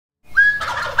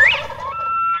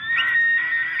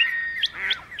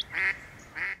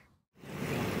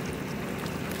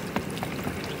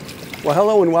Well,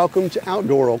 hello and welcome to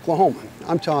Outdoor Oklahoma.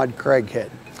 I'm Todd Craighead.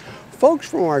 Folks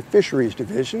from our Fisheries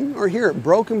Division are here at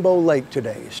Broken Bow Lake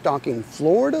today stocking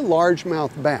Florida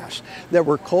largemouth bass that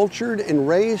were cultured and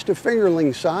raised to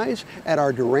fingerling size at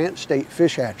our Durant State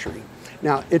Fish Hatchery.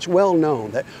 Now, it's well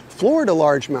known that Florida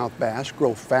largemouth bass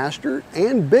grow faster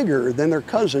and bigger than their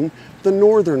cousin, the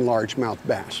northern largemouth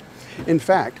bass. In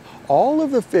fact, all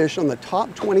of the fish on the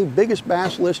top 20 biggest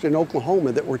bass list in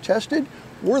Oklahoma that were tested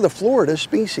were the Florida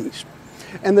species.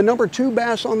 And the number 2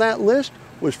 bass on that list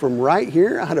was from right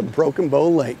here out of Broken Bow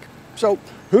Lake. So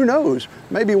who knows,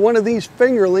 maybe one of these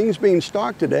fingerlings being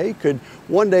stocked today could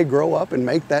one day grow up and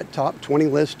make that top 20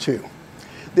 list too.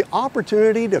 The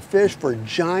opportunity to fish for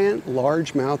giant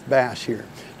largemouth bass here,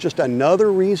 just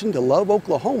another reason to love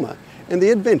Oklahoma and the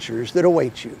adventures that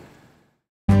await you.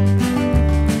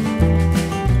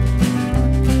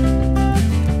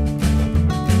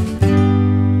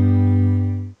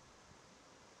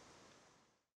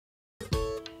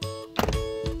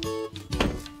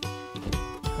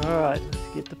 All right, let's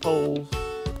get the poles.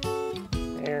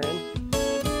 Aaron.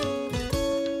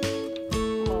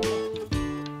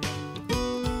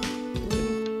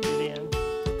 Get in.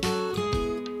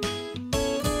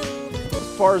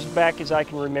 As far as back as I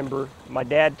can remember, my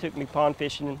dad took me pond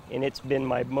fishing, and it's been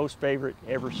my most favorite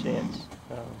ever since.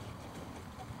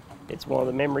 It's one of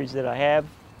the memories that I have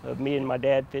of me and my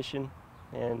dad fishing,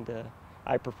 and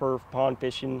I prefer pond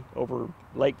fishing over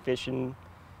lake fishing,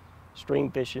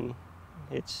 stream fishing.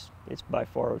 It's by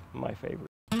far my favorite.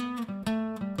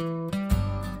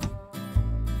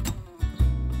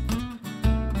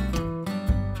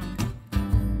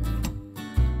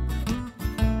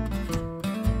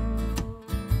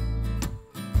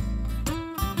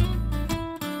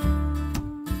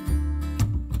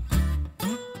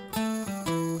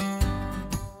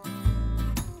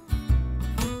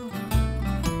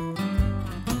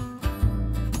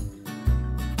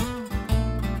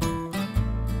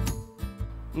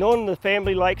 Knowing the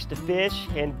family likes to fish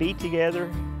and be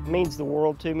together means the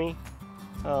world to me.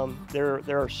 There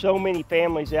are so many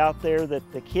families out there that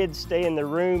the kids stay in their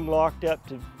room locked up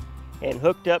and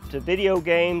hooked up to video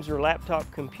games or laptop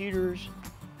computers,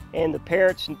 and the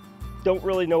parents don't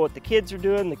really know what the kids are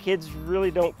doing. The kids really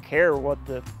don't care what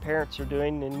the parents are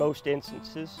doing in most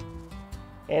instances.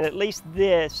 And at least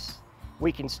this,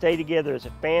 we can stay together as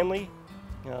a family.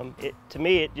 To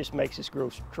me, it just makes us grow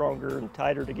stronger and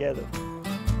tighter together.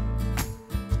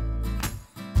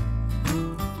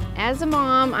 As a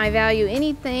mom, I value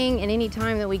anything and any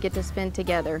time that we get to spend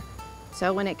together.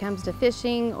 So when it comes to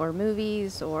fishing or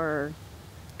movies or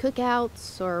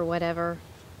cookouts or whatever,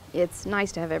 it's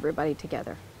nice to have everybody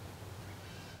together.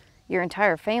 Your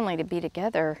entire family to be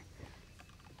together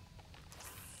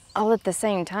all at the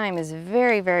same time is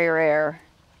very, very rare.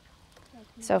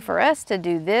 So for us to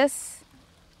do this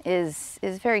is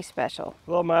very special.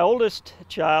 Well, my oldest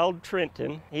child,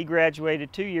 Trenton, he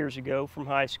graduated 2 years ago from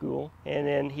high school, and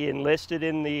then he enlisted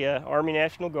in the Army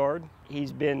National Guard.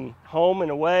 He's been home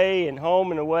and away, you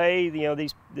know,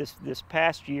 this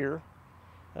past year,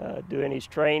 doing his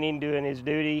training, doing his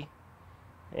duty,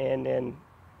 and then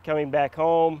coming back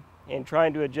home and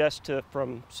trying to adjust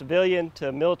from civilian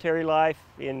to military life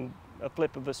in a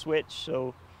flip of a switch.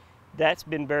 So that's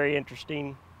been very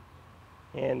interesting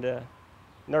and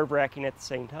nerve-wracking at the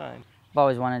same time. I've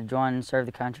always wanted to join and serve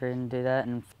the country and do that,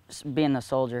 and being a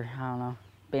soldier, I don't know,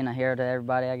 being a hero to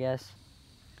everybody, I guess.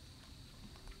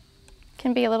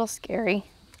 Can be a little scary.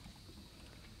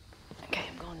 Okay,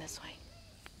 I'm going this way.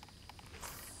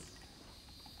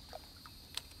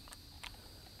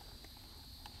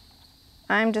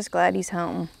 I'm just glad he's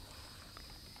home.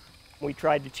 We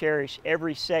tried to cherish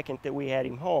every second that we had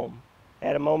him home.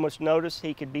 At a moment's notice,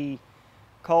 he could be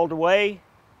called away,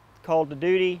 called to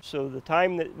duty. So the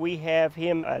time that we have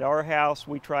him at our house,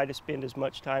 we try to spend as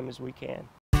much time as we can.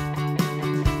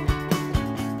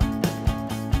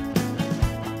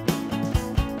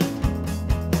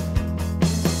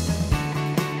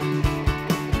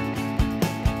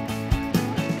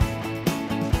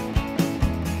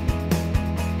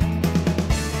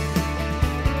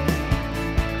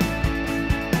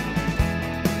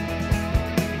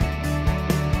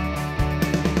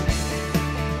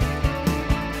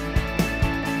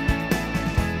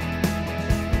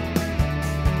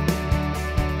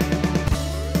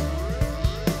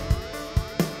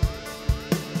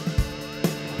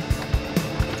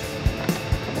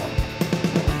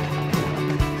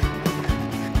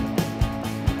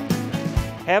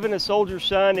 Having a soldier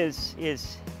son is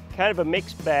kind of a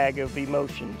mixed bag of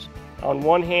emotions. On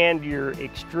one hand, you're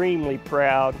extremely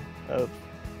proud of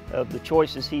the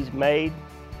choices he's made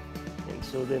And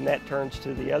so then that turns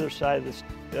to the other side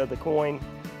of the coin,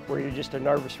 where you're just a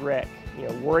nervous wreck, you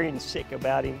know, worrying sick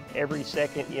about him every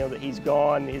second, you know, that he's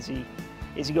gone. Is he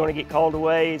going to get called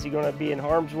away? Is he going to be in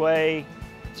harm's way?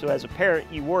 So as a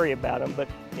parent, you worry about him, but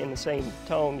in the same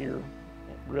tone, you're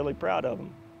really proud of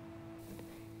him.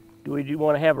 Do we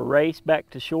want to have a race back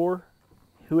to shore?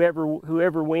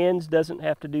 Whoever wins doesn't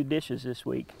have to do dishes this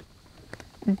week.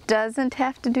 Doesn't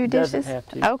have to do dishes? Doesn't have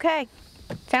to. Okay,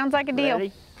 sounds like a deal.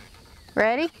 Ready?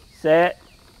 Ready? Set,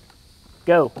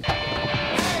 go. Where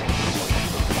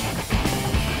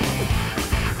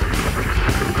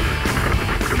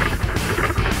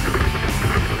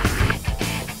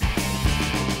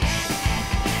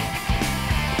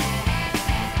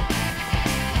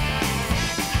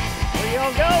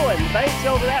y'all going? The bait's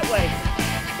over that way.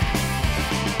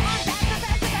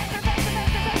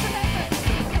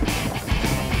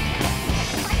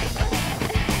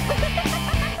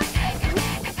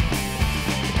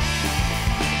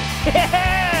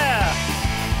 Yeah!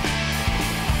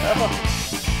 Oh.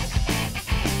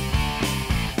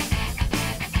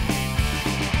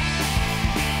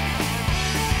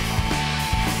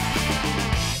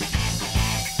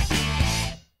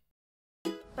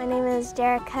 My name is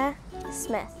Jerica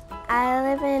Smith. I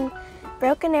live in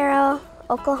Broken Arrow,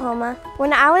 Oklahoma.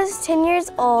 When I was 10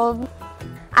 years old,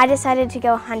 I decided to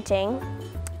go hunting,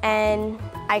 and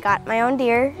I got my own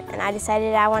deer, and I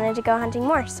decided I wanted to go hunting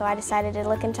more, so I decided to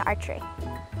look into archery.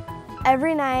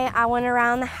 Every night I went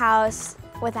around the house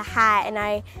with a hat and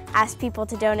I asked people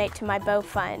to donate to my bow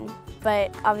fund,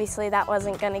 but obviously that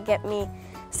wasn't going to get me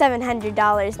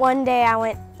 $700. One day I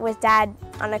went with Dad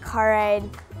on a car ride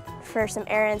for some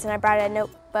errands, and I brought a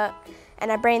notebook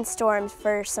and I brainstormed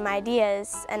for some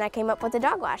ideas, and I came up with a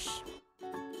dog wash.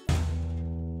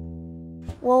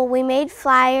 Well, we made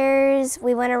flyers,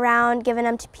 we went around giving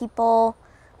them to people,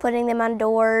 putting them on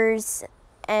doors,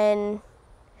 and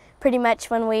pretty much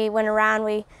when we went around,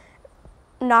 we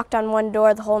knocked on one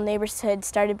door, the whole neighborhood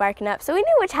started barking up, so we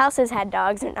knew which houses had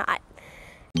dogs or not.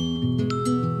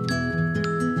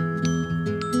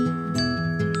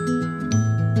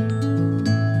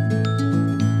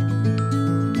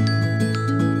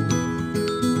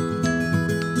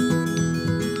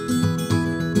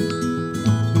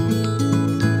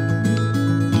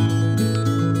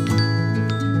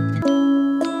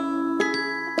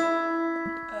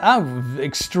 I'm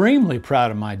extremely proud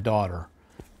of my daughter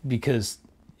because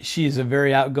she's a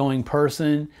very outgoing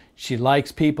person. She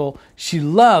likes people. She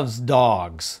loves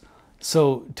dogs.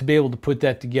 So to be able to put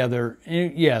that together,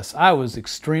 yes, I was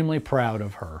extremely proud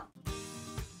of her.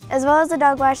 As well as the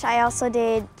dog wash, I also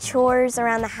did chores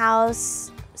around the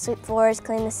house, sweep floors,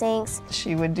 clean the sinks.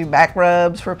 She would do back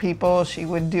rubs for people. She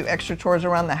would do extra chores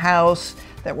around the house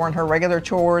that weren't her regular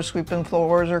chores, sweeping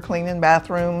floors or cleaning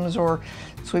bathrooms or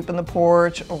sweeping the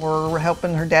porch or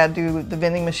helping her dad do the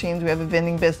vending machines. We have a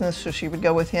vending business, so she would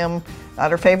go with him.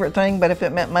 Not her favorite thing, but if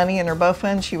it meant money in her bow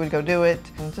fund, she would go do it.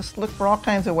 And just look for all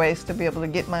kinds of ways to be able to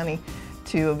get money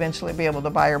to eventually be able to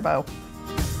buy her bow.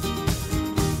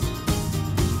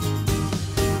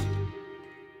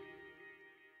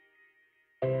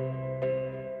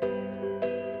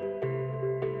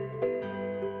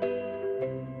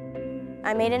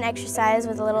 I made an exercise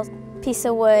with a little piece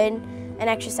of wood and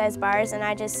exercise bars, and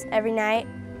every night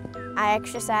I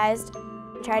exercised.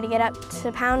 Tried to get up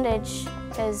to poundage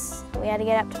because we had to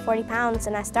get up to 40 pounds,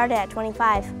 and I started at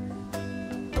 25.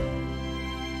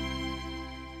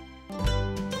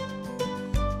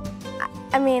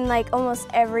 I mean, like almost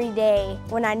every day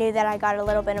when I knew that I got a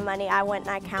little bit of money, I went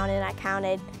and I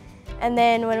counted. And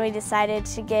then when we decided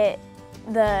to get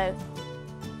the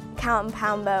count and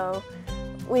pound bow,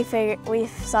 we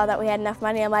saw that we had enough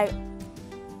money.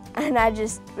 And I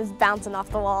just was bouncing off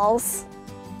the walls.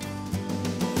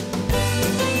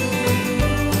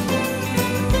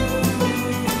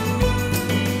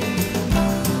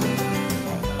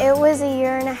 It was a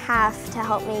year and a half to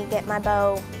help me get my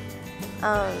bow.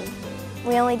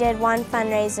 We only did one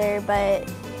fundraiser,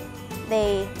 but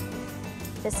they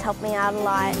just helped me out a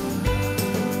lot.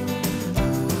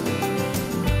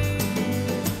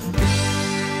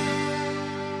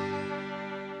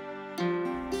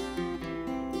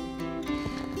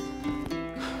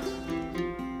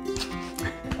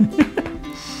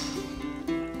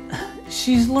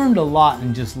 She's learned a lot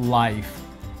in just life.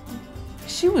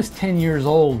 She was 10 years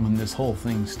old when this whole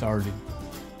thing started.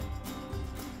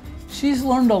 She's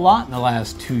learned a lot in the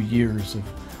last 2 years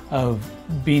of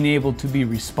being able to be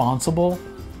responsible,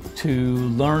 to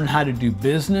learn how to do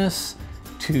business,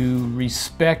 to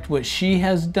respect what she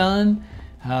has done,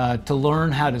 to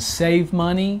learn how to save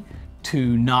money,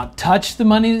 to not touch the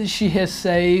money that she has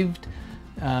saved,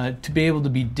 to be able to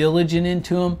be diligent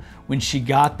into them. When she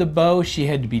got the bow, she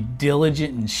had to be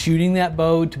diligent in shooting that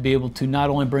bow to be able to not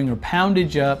only bring her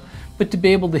poundage up, but to be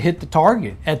able to hit the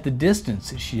target at the distance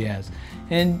that she has.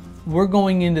 And we're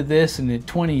going into this, and at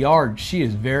 20 yards, she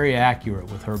is very accurate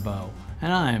with her bow,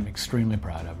 and I am extremely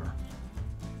proud of her.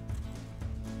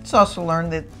 It's also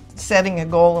learned that setting a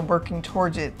goal and working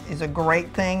towards it is a great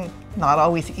thing, not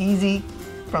always easy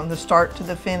from the start to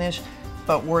the finish,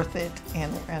 but worth it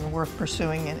and worth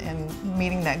pursuing, and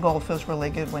meeting that goal feels really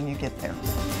good when you get there.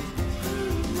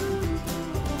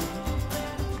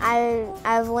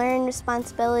 I've learned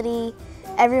responsibility.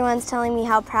 Everyone's telling me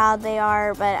how proud they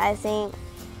are, but I think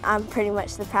I'm pretty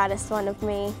much the proudest one of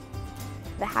me.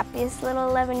 The happiest little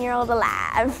 11-year-old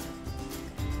alive.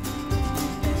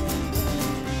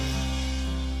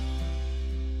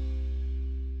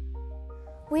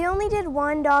 We only did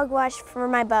one dog wash for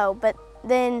my bow, but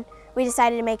then we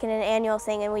decided to make it an annual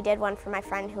thing, and we did one for my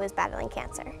friend who was battling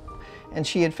cancer. And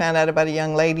she had found out about a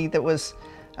young lady that was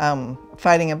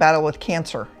fighting a battle with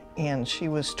cancer, and she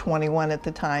was 21 at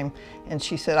the time, and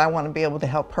she said, I want to be able to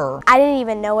help her. I didn't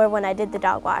even know her when I did the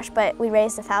dog wash, but we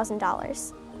raised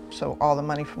 $1,000. So all the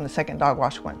money from the second dog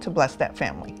wash went to bless that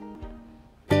family.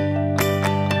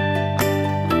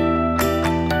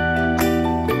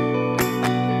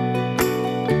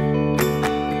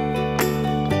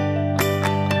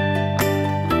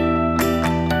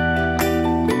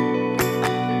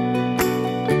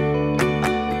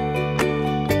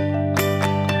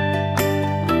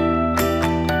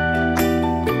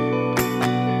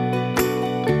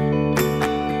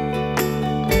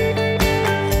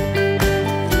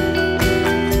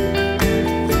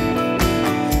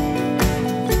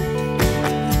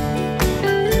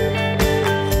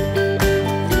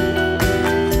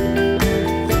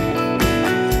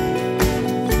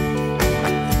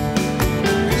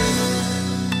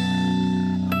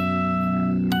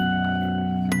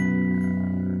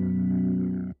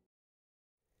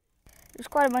 There's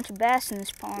quite a bunch of bass in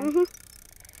this pond.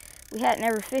 Mm-hmm. We hadn't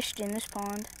ever fished in this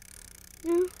pond.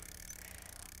 Yeah.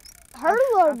 Heard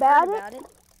a lot about it.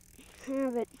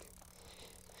 Haven't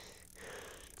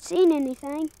seen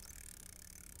anything.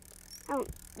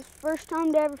 It's the first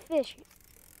time to ever fish it.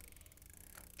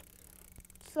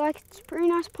 It's like it's a pretty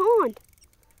nice pond.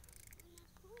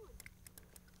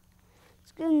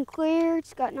 It's good and clear.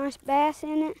 It's got nice bass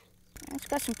in it. It's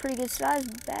got some pretty good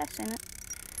sized bass in it.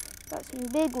 Got some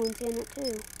big ones in it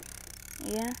too.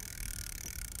 Yeah.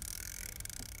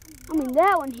 I mean,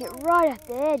 that one hit right at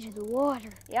the edge of the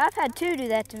water. Yeah, I've had two do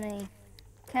that to me.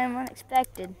 Kind of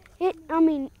unexpected. It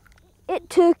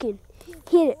took and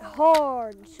hit it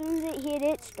hard. As soon as it hit,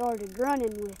 it started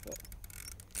running with it.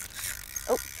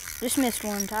 Oh, just missed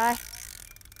one, Ty.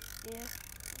 Yeah,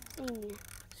 seen you.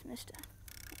 Just missed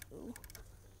a. Ooh,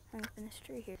 hung up in this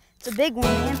tree here. It's a big one,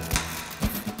 man.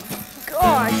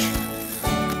 Gosh.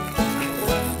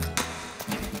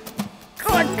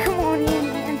 God, come on in,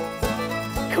 man.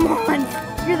 Come on.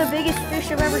 You're the biggest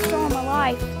fish I've ever saw in my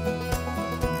life.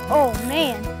 Oh,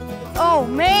 man. Oh,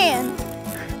 man.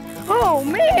 Oh,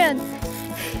 man.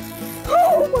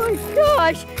 Oh, my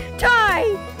gosh. Ty,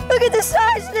 look at the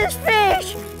size of this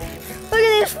fish. Look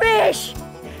at this fish.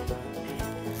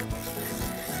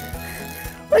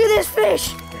 Look at this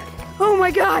fish. Oh,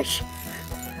 my gosh.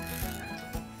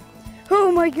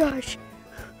 Oh, my gosh.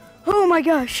 Oh, my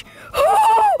gosh.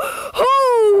 Oh,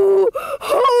 oh,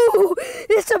 oh,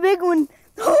 it's a big one.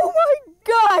 Oh my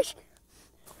gosh.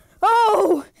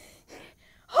 Oh,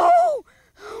 oh,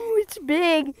 oh, it's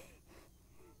big.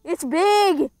 It's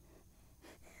big.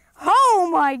 Oh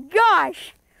my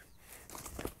gosh.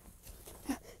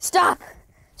 Stop,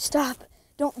 stop,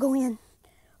 don't go in.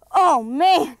 Oh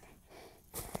man.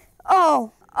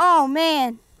 Oh, oh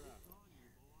man.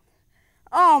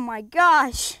 Oh my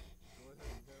gosh.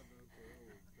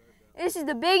 This is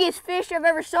the biggest fish I've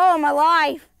ever saw in my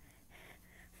life.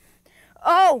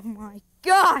 Oh my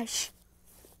gosh.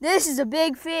 This is a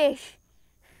big fish.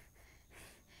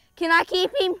 Can I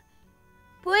keep him?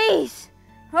 Please.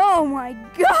 Oh my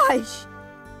gosh.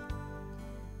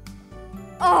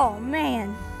 Oh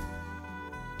man.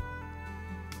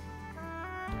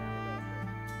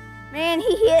 Man,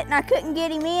 he hit and I couldn't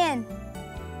get him in.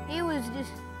 He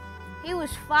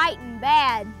was fighting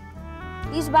bad.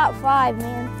 He's about 5,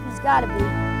 man. He's gotta be. We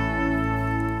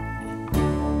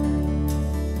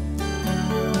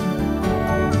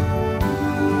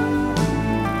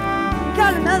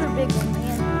got another big one,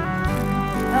 man.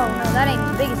 Oh no, that ain't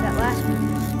as big as that last one.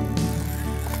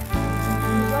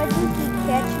 Why do you keep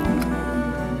catching?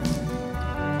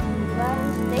 Glad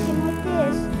I'm sticking with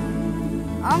this.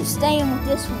 I'm staying with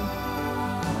this one.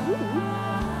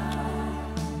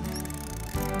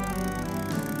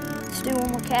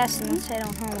 one more cast and let's head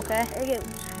on home, okay? There you go.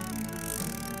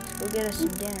 Let's go get us some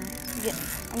dinner.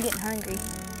 I'm getting hungry.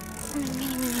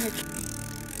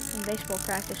 Baseball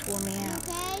practice wore me out.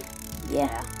 Okay?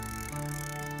 Yeah.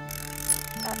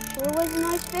 That sure was a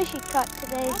nice fish you caught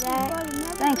today, Zach.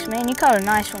 Thanks, man. You caught a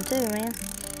nice one too, man.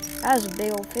 That was a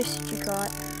big old fish that you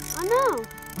caught. I know.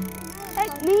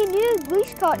 Heck, me and you at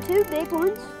least caught 2 big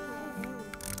ones.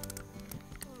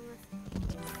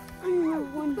 I remember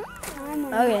one time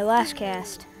when Okay, last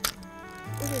cast.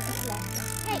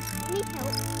 Hey, need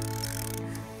help.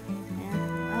 Yeah,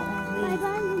 I don't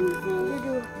want to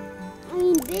leave. I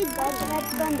mean, big guys have had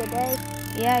fun today.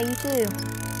 Yeah, you too.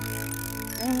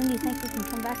 When do you think we can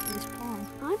come back to this pond?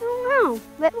 I don't know,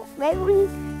 but maybe we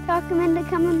can talk them into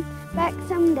coming back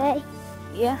someday.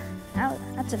 Yeah,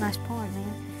 that's a nice pond,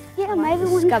 man. Yeah, maybe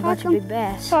we It's can got a bunch of big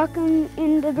bass. talk them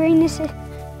into bringing us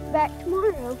back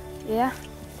tomorrow. Yeah.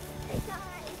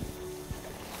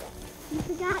 You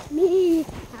forgot me.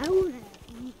 I wanna.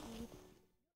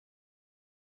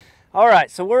 All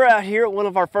right, so we're out here at one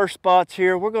of our first spots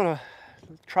here. We're gonna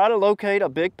try to locate a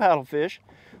big paddlefish.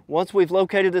 Once we've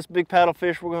located this big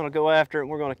paddlefish, we're gonna go after it and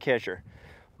we're gonna catch her.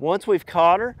 Once we've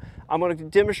caught her, I'm gonna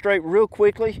demonstrate real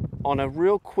quickly on a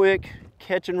real quick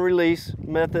catch and release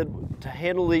method to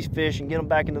handle these fish and get them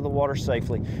back into the water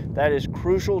safely. That is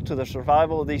crucial to the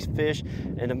survival of these fish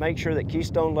and to make sure that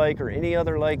Keystone Lake or any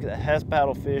other lake that has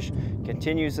paddlefish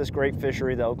continues this great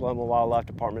fishery the Oklahoma Wildlife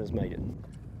Department has made it.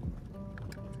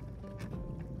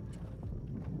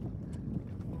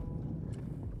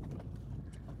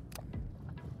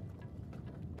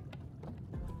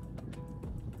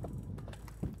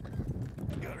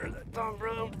 Got her that time,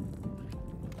 bro.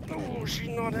 Oh, she's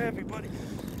not happy, buddy.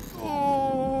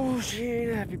 Oh, she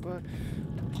ain't happy, bud.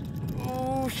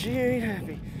 Oh, she ain't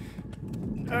happy.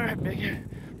 All right, big.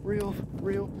 Reel.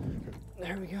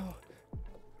 There we go.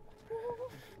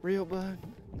 Reel, bud.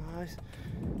 Nice.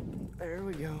 There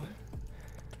we go.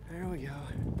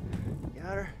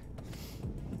 Got her.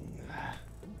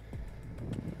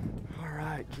 All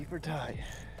right, keep her tight.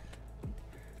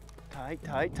 Tight.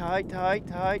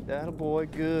 That'll boy.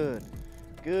 Good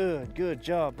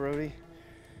job, Brody.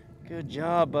 Good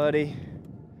job, buddy.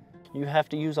 You have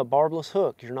to use a barbless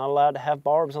hook. You're not allowed to have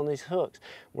barbs on these hooks.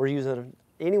 We're using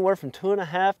anywhere from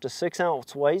 2.5 to 6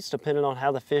 ounce weights, depending on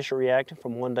how the fish are reacting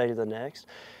from one day to the next.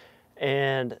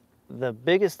 And the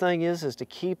biggest thing is to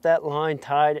keep that line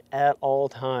tied at all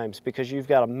times, because you've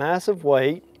got a massive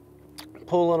weight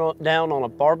pulling down on a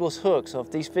barbless hook. So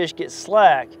if these fish get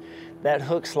slack, that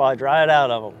hook slides right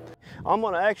out of them. I'm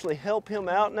gonna actually help him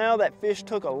out now. That fish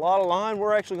took a lot of line.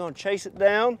 We're actually gonna chase it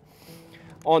down.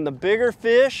 On the bigger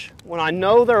fish, when I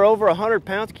know they're over 100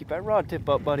 pounds, keep that rod tip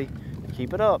up, buddy.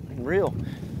 Keep it up and reel.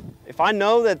 If I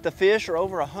know that the fish are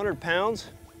over 100 pounds,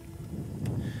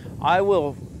 I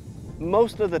will,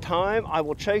 most of the time,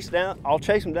 I'll chase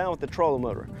them down with the trolling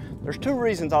motor. There's 2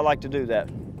 reasons I like to do that.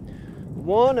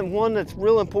 One that's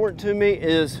real important to me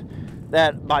is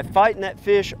that by fighting that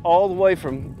fish all the way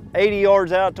from 80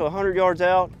 yards out to 100 yards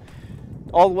out,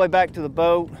 all the way back to the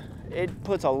boat, it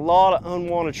puts a lot of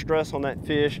unwanted stress on that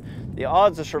fish. The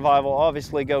odds of survival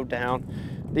obviously go down.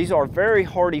 These are very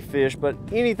hardy fish, but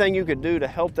anything you could do to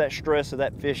help that stress of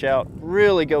that fish out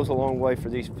really goes a long way for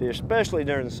these fish, especially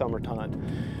during the summertime.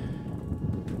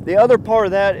 The other part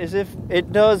of that is if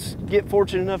it does get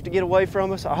fortunate enough to get away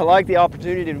from us, I like the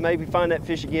opportunity to maybe find that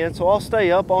fish again, so I'll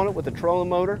stay up on it with the trolling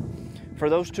motor for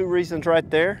those 2 reasons right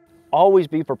there. Always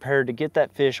be prepared to get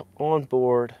that fish on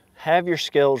board, have your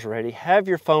scales ready, have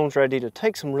your phones ready to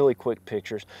take some really quick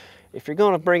pictures. If you're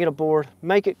gonna bring it aboard,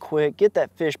 make it quick, get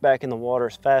that fish back in the water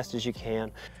as fast as you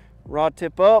can. Rod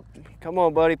tip up, come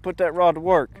on buddy, put that rod to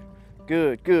work.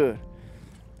 Good.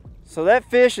 So that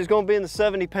fish is gonna be in the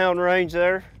 70-pound range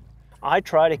there. I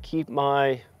try to keep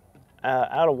my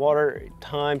out of water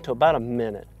time to about a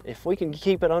minute. If we can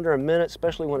keep it under a minute,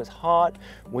 especially when it's hot,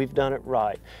 we've done it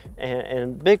right. And a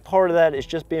big part of that is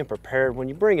just being prepared. When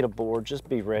you bring it aboard, just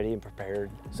be ready and prepared.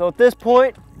 So at this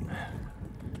point,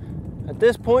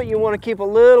 you want to keep a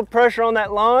little pressure on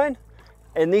that line,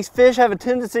 and these fish have a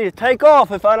tendency to take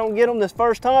off if I don't get them this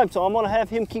first time. So I'm going to have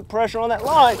him keep pressure on that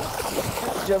line,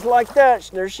 just like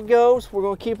that. There she goes. We're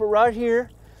going to keep her right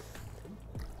here.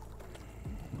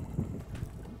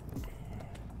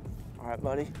 All right,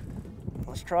 buddy.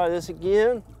 Let's try this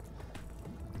again.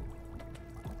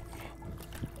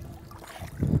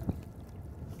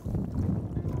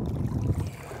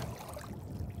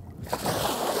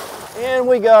 And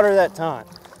we got her that time.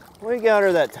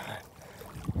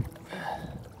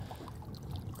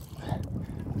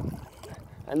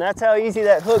 And that's how easy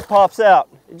that hook pops out.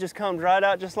 It just comes right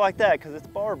out just like that because it's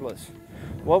barbless.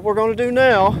 what we're going to do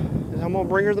now is I'm going to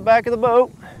bring her to the back of the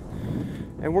boat,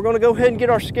 and we're going to go ahead and get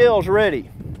our scales ready.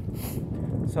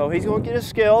 So he's going to get his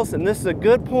scales, and this is a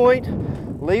good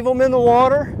point. Leave them in the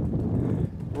water,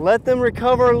 let them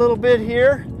recover a little bit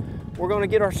here. We're going to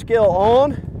get our scale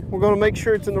on. We're going to make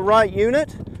sure it's in the right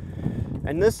unit.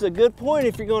 And this is a good point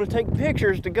if you're going to take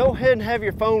pictures, to go ahead and have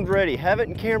your phones ready. Have it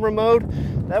in camera mode.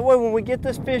 That way when we get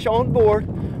this fish on board,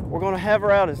 we're going to have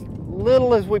her out as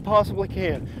little as we possibly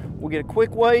can. We'll get a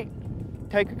quick weight,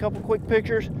 take a couple quick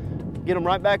pictures, get them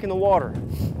right back in the water.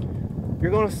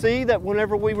 You're going to see that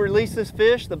whenever we release this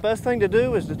fish, the best thing to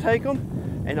do is to take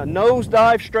them and a nose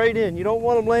dive straight in. You don't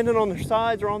want them landing on their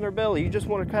sides or on their belly. You just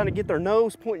want to kind of get their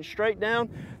nose pointing straight down.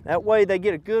 That way they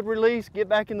get a good release, get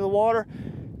back into the water.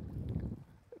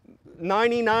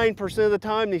 99% of the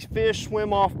time these fish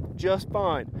swim off just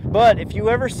fine. But if you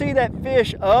ever see that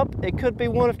fish up, it could be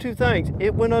one of two things.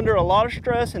 It went under a lot of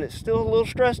stress and it's still a little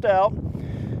stressed out,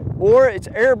 or its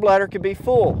air bladder could be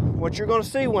full. What you're going to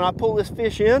see when I pull this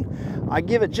fish in, I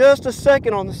give it just a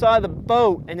second on the side of the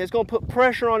boat, and it's going to put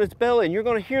pressure on its belly, and you're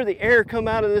going to hear the air come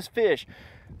out of this fish.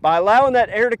 By allowing that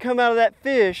air to come out of that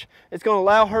fish, it's going to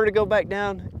allow her to go back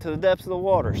down to the depths of the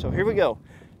water. So here we go.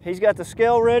 He's got the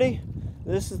scale ready.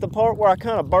 This is the part where I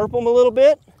kind of burp them a little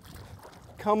bit.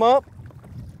 Come up.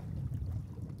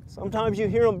 Sometimes you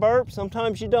hear them burp,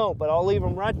 sometimes you don't, but I'll leave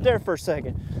them right there for a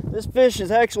second. This fish is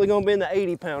actually going to be in the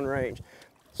 80-pound range.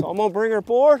 So I'm going to bring her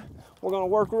aboard. We're going to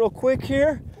work real quick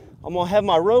here. I'm going to have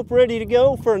my rope ready to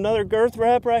go for another girth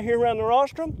wrap right here around the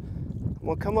rostrum. I'm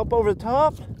going to come up over the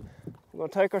top. I'm going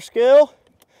to take our scale.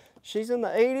 She's in the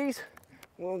 80s.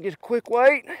 We're going to get a quick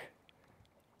weight.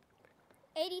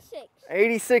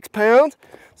 86 pounds.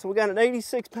 So we got an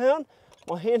 86 pound.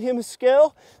 I'll hand him his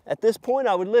scale. At this point,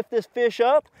 I would lift this fish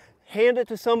up, hand it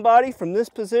to somebody from this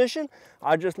position.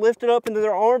 I just lift it up into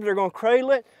their arms. They're going to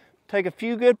cradle it, take a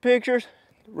few good pictures,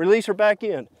 release her back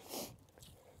in.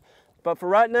 But for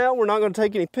right now, we're not going to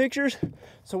take any pictures.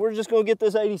 So we're just going to get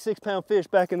this 86-pound fish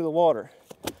back into the water.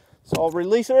 So I'll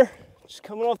release her, just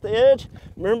coming off the edge.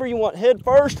 Remember, you want head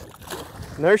first.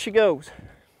 And there she goes.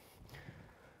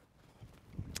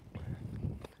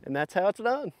 And that's how it's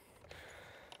done.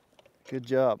 Good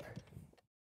job.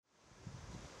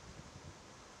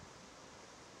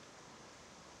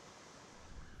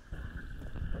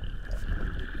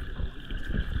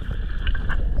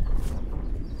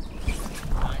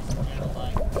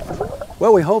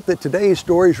 Well, we hope that today's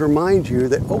stories remind you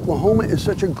that Oklahoma is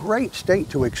such a great state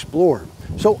to explore.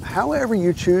 So however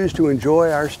you choose to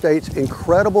enjoy our state's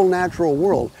incredible natural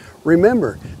world,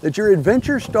 remember that your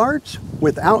adventure starts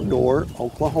with Outdoor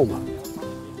Oklahoma.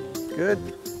 Good?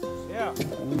 Yeah.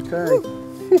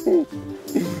 Okay.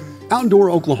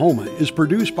 Outdoor Oklahoma is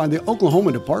produced by the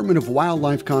Oklahoma Department of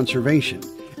Wildlife Conservation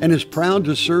and is proud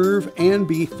to serve and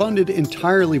be funded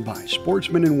entirely by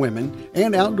sportsmen and women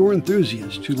and outdoor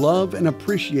enthusiasts who love and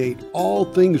appreciate all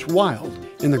things wild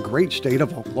in the great state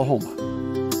of Oklahoma.